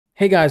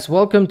Hey guys,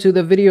 welcome to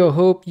the video.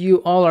 Hope you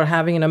all are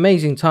having an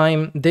amazing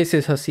time. This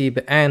is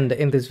Hasib, and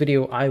in this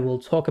video I will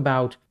talk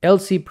about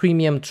LC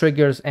premium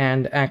triggers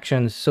and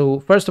actions.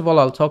 So first of all,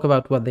 I'll talk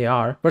about what they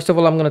are. First of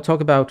all, I'm going to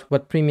talk about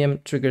what premium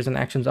triggers and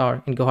actions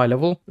are in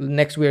GoHighLevel.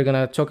 Next, we are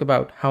going to talk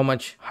about how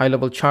much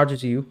HighLevel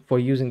charges you for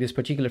using this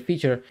particular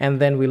feature,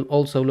 and then we'll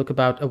also look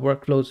about a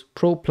Workflows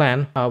Pro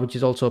plan, which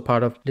is also a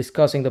part of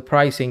discussing the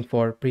pricing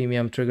for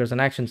premium triggers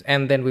and actions,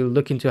 and then we'll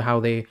look into how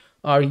they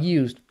are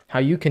used, how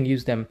you can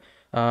use them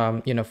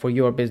for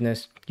your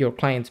business, your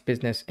client's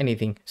business,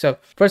 anything. So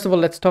first of all,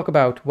 let's talk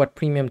about what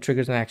premium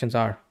triggers and actions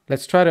are.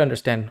 Let's try to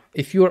understand.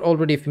 If you are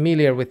already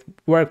familiar with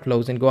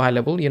workflows in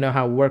GoHighLevel, you know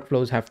how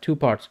workflows have two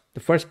parts.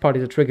 The first part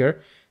is a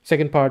trigger.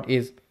 Second part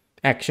is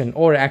action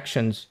or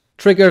actions.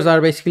 Triggers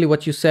are basically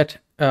what you set,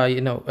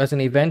 as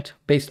an event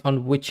based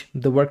on which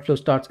the workflow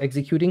starts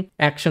executing.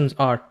 Actions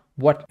are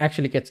what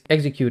actually gets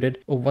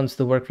executed once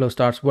the workflow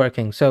starts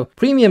working. So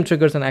premium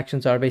triggers and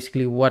actions are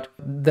basically what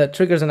the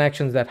triggers and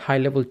actions that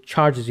HighLevel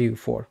charges you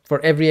for. For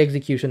every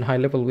execution,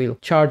 HighLevel will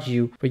charge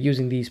you for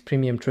using these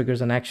premium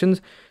triggers and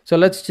actions. So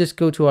let's just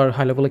go to our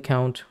HighLevel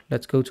account.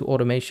 Let's go to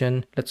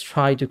automation. Let's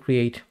try to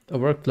create a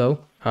workflow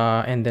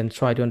and then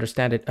try to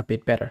understand it a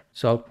bit better.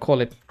 So I'll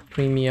call it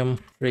premium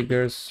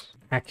triggers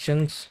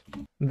actions.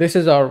 This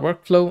is our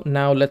workflow.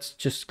 Now let's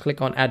just click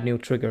on add new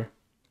trigger.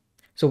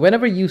 So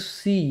whenever you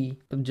see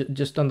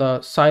just on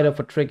the side of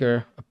a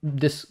trigger,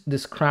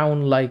 this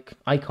crown-like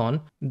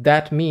icon,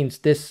 that means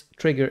this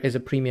trigger is a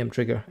premium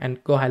trigger,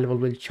 and GoHighLevel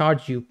will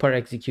charge you per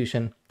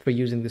execution for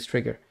using this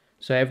trigger.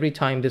 So every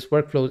time this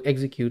workflow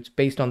executes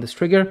based on this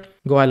trigger,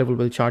 GoHighLevel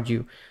will charge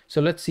you.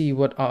 So let's see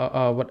what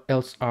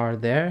else are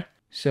there.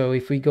 So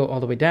if we go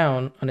all the way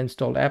down,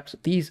 uninstalled apps,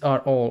 these are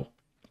all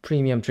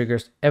premium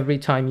triggers. Every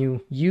time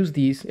you use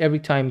these, every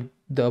time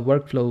the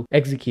workflow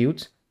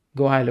executes,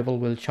 GoHighLevel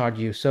will charge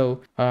you.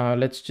 So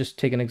let's just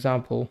take an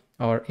example,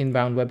 our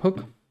inbound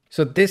webhook.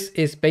 So this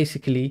is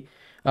basically,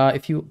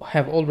 if you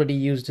have already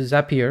used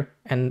Zapier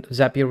and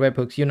Zapier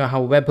webhooks, you know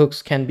how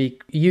webhooks can be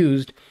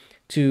used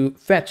to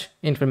fetch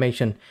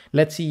information.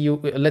 Let's say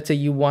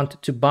you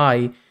want to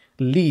buy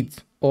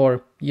leads,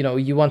 or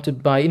you want to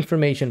buy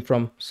information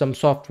from some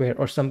software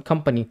or some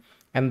company,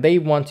 and they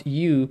want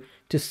you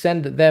to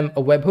send them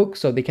a webhook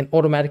so they can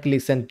automatically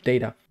send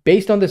data.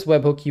 Based on this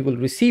webhook, you will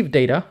receive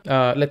data.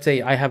 Let's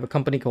say I have a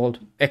company called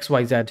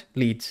XYZ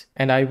Leads,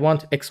 and I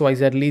want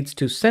XYZ Leads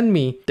to send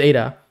me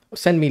data,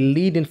 send me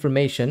lead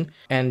information,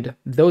 and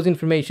those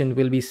information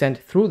will be sent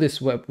through this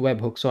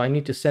webhook. So I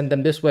need to send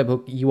them this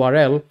webhook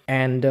URL,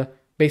 and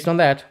based on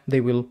that,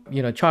 they will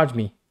charge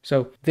me.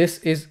 So this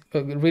is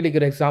a really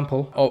good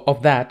example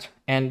of that.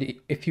 And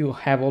if you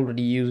have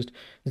already used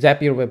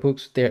Zapier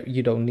webhooks, there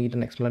you don't need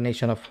an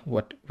explanation of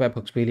what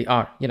webhooks really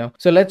are,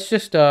 So let's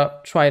just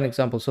try an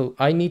example. So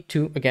I need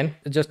to, again,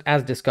 just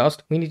as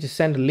discussed, we need to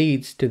send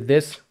leads to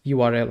this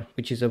URL,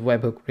 which is a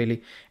webhook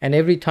really. And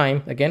every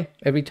time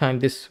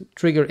this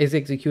trigger is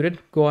executed,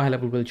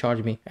 GoHighLevel will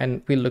charge me,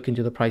 and we'll look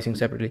into the pricing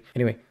separately.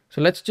 Anyway, so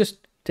let's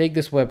just take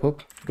this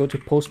webhook, go to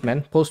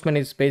Postman. Postman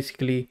is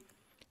basically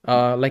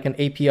like an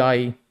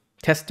API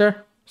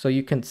tester, so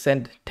you can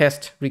send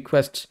test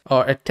requests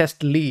or a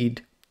test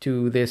lead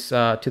to this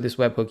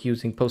webhook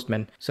using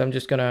Postman. So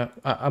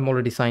I'm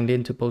already signed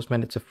into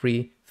Postman. It's a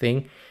free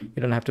thing,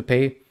 you don't have to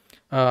pay.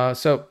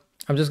 So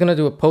I'm just gonna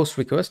do a post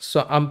request.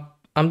 So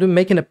I'm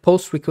making a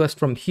post request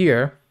from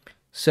here,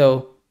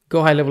 so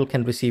GoHighLevel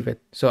can receive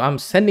it. So I'm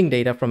sending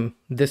data from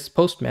this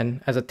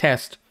Postman as a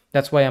test.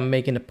 That's why I'm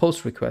making a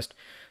post request.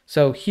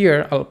 So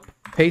here I'll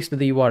paste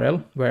the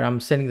URL where I'm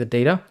sending the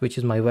data, which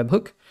is my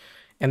webhook.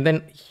 And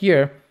then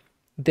here,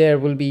 there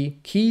will be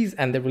keys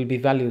and there will be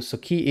values. So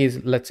key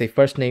is, let's say,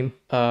 first name,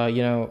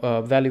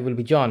 value will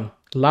be John,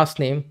 last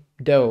name,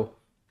 Doe,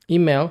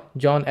 email,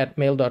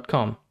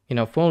 john@mail.com,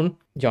 phone,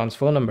 John's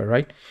phone number,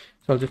 right?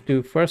 So I'll just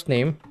do first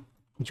name,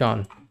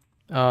 John,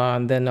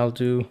 and then I'll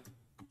do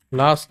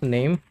last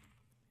name,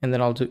 and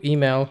then I'll do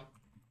email,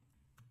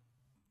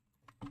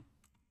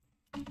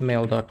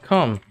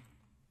 mail.com,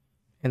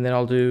 and then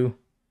I'll do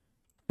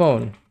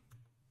phone.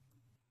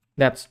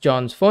 That's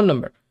John's phone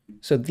number.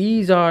 So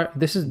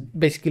this is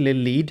basically a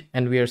lead,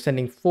 and we are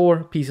sending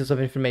 4 pieces of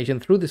information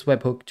through this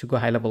webhook to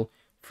GoHighLevel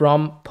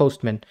from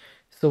Postman.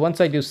 So once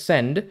I do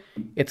send,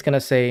 it's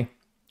gonna say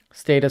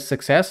status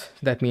success.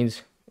 That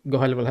means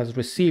GoHighLevel has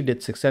received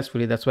it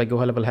successfully. That's why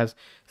GoHighLevel has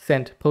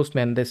sent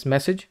Postman this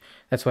message.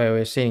 That's why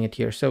we're saying it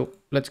here. So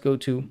let's go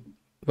to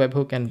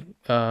webhook and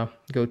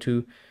go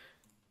to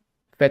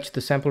fetch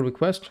the sample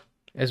request.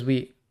 As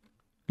we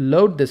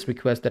load this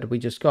request that we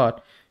just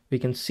got, we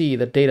can see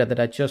the data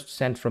that I just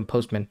sent from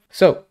Postman.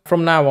 So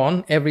from now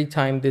on, every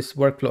time this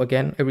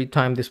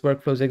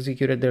workflow is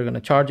executed, they're going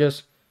to charge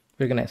us.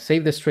 We're going to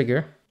save this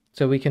trigger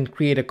so we can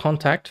create a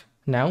contact.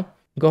 Now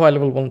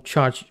GoHighLevel won't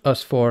charge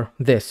us for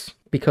this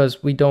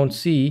because we don't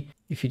see.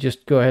 If you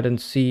just go ahead and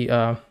see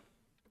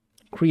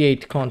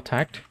create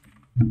contact,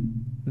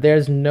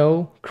 there's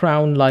no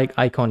crown-like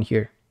icon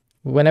here.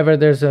 Whenever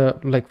there's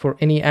for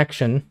any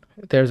action,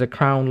 there's a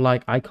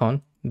crown-like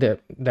icon.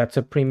 that's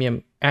a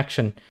premium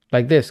action.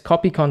 Like this,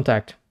 copy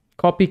contact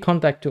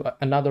to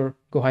another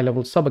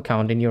GoHighLevel sub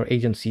account in your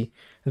agency.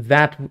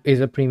 That is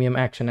a premium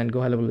action, and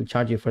GoHighLevel will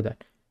charge you for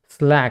that.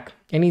 Slack,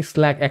 any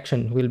Slack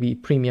action will be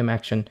premium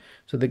action,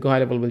 so the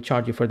GoHighLevel will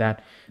charge you for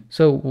that.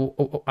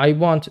 So I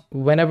want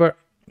whenever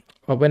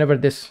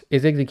this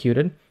is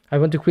executed, I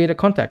want to create a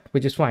contact,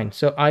 which is fine.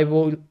 So I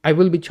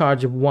will be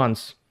charged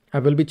once. I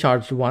will be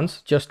charged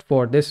once just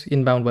for this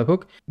inbound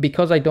webhook.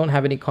 Because I don't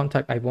have any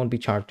contact, I won't be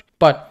charged.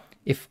 But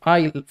if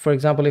for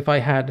example, if I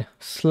had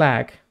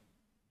Slack,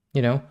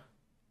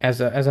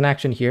 as an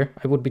action here,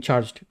 I would be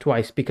charged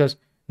twice, because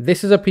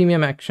this is a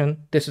premium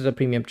action, this is a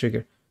premium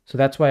trigger. So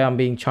that's why I'm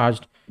being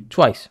charged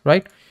twice,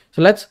 right?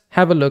 So let's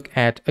have a look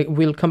at,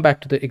 we'll come back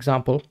to the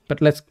example,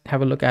 but let's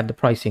have a look at the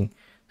pricing.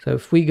 So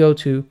if we go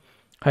to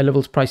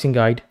HighLevel's pricing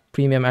guide,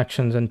 premium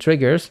actions and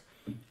triggers,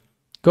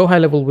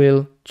 GoHighLevel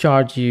will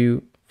charge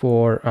you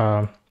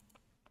for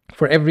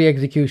every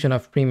execution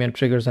of premium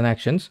triggers and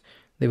actions.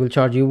 They will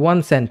charge you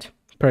 1 cent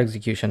per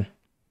execution,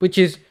 which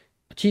is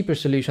a cheaper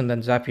solution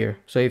than Zapier.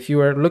 So if you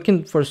are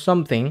looking for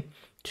something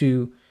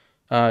to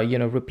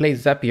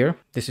replace Zapier,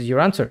 this is your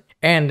answer.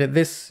 And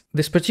this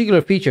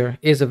particular feature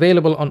is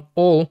available on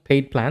all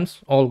paid plans,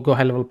 all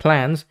GoHighLevel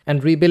plans,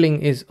 and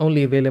rebilling is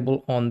only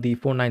available on the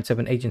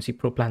 497 Agency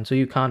Pro plan. So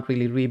you can't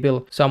really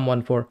rebill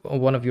someone for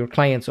one of your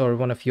clients or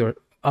one of your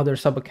other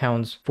sub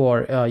accounts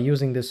for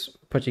using this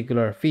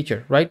particular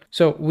feature, right?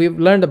 So we've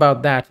learned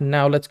about that.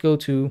 Now let's go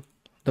to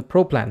the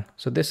Pro plan.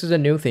 So this is a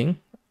new thing.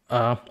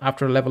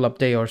 After a level up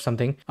day or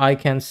something, I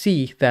can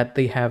see that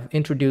they have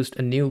introduced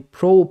a new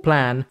Pro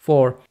plan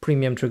for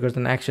premium triggers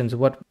and actions.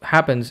 What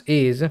happens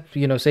is,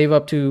 save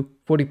up to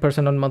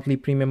 40% on monthly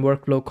premium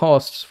workflow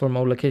costs for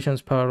more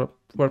locations per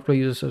workflow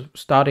users,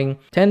 starting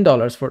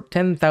 $10 for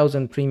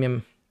 10,000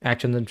 premium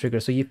actions and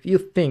triggers. So if you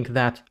think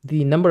that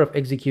the number of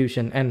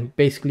execution, and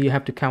basically you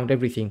have to count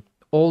everything,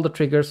 all the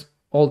triggers,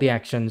 all the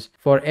actions,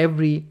 for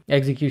every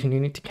execution you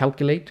need to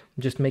calculate,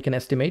 just make an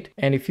estimate.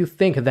 And if you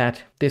think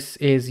that this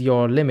is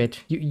your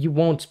limit, you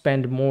won't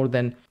spend more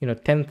than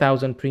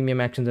 10,000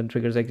 premium actions and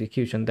triggers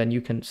execution, then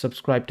you can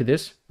subscribe to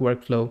this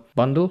workflow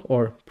bundle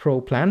or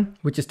Pro plan,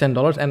 which is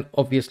 $10. And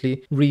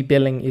obviously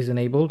rebilling is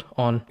enabled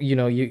on,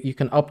 you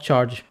can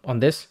upcharge on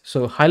this.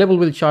 So HighLevel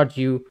will charge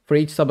you for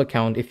each sub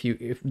account.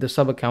 If the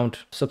sub account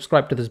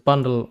subscribe to this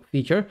bundle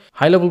feature,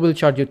 HighLevel will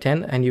charge you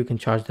 10 and you can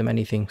charge them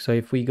anything. So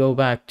if we go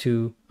back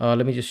to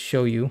let me just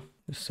show you,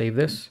 save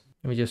this.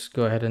 Let me just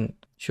go ahead and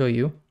show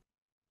you.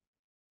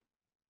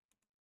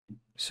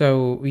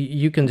 So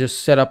you can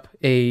just set up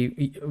a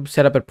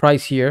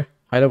price here.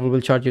 HighLevel will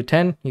charge you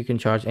 10. You can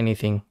charge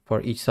anything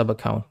for each sub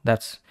account.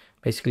 That's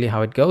basically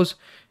how it goes.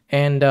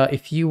 And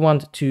if you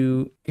want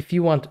to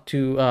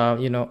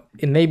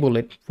enable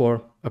it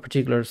for a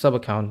particular sub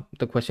account,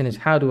 the question is,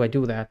 how do I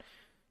do that?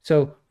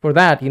 So for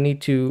that, you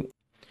need to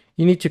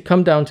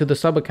come down to the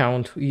sub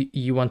account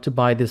you want to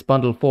buy this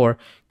bundle for,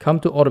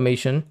 come to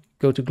automation,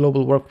 go to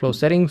global workflow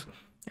settings,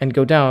 and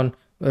go down.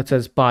 It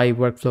says buy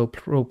workflow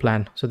Pro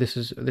plan. So this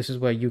is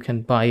where you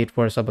can buy it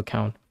for a sub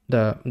account,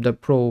 the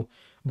Pro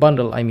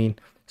bundle, I mean.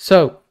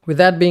 So with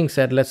that being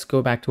said, let's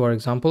go back to our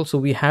example. So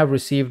we have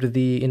received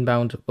the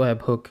inbound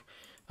webhook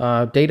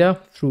data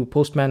through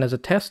Postman as a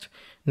test.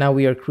 Now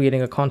we are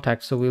creating a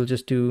contact. So we'll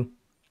just do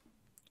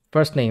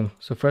first name.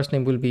 So first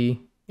name will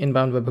be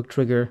inbound webhook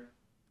trigger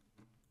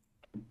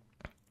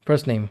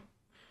first name,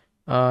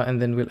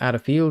 and then we'll add a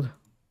field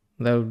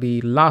that will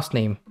be last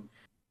name.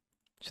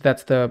 So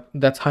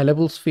that's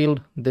HighLevel's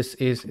field. This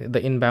is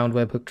the inbound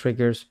webhook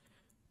triggers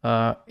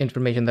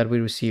information that we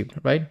received,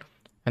 right?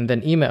 And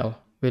then email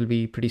will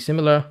be pretty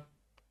similar.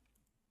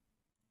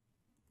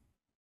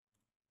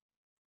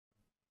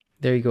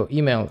 There you go,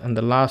 email. And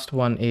the last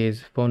one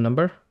is phone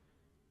number,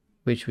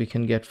 which we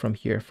can get from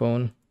here.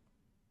 Phone,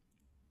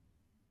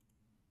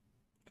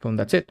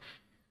 that's it.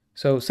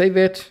 So save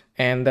it,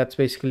 and that's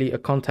basically a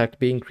contact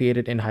being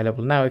created in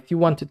HighLevel. Now, if you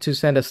wanted to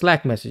send a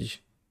Slack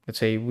message, let's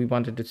say we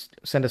wanted to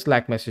send a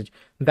Slack message,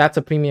 that's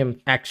a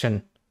premium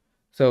action.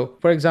 So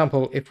for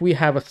example, if we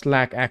have a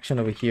Slack action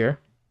over here,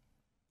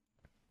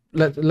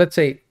 let's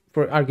say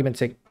for argument's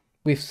sake,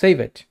 we save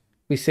it.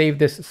 We save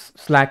this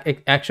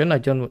Slack action. I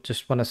don't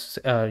just want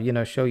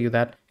to, show you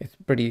that it's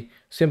pretty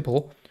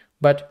simple.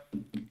 But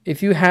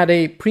if you had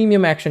a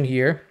premium action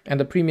here and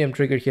the premium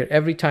trigger here,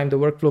 every time the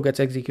workflow gets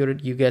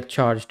executed, you get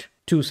charged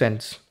 2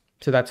 cents.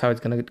 So that's how it's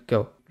going to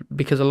go,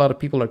 because a lot of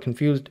people are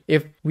confused.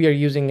 If we are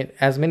using it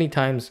as many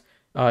times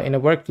in a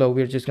workflow,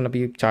 we're just going to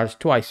be charged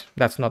twice.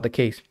 That's not the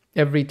case.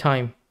 Every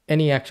time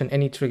any action,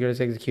 any trigger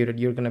is executed,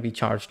 you're going to be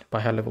charged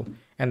by HighLevel,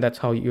 and that's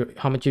how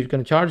much you're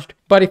going to charge.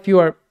 But if you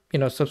are,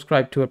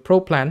 subscribed to a Pro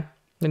plan,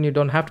 then you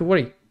don't have to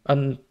worry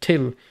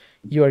until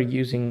you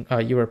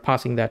are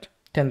passing that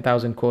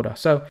 10,000 quota.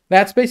 So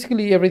that's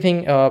basically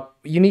everything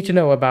you need to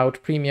know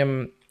about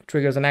premium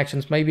triggers and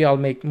actions. Maybe I'll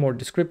make more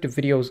descriptive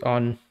videos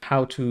on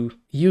how to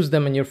use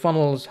them in your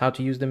funnels, how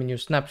to use them in your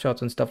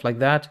snapshots and stuff like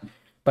that.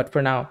 But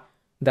for now,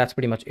 that's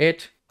pretty much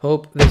it.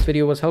 Hope this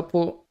video was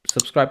helpful.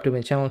 Subscribe to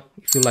my channel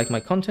if you like my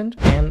content,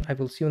 and I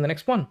will see you in the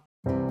next one.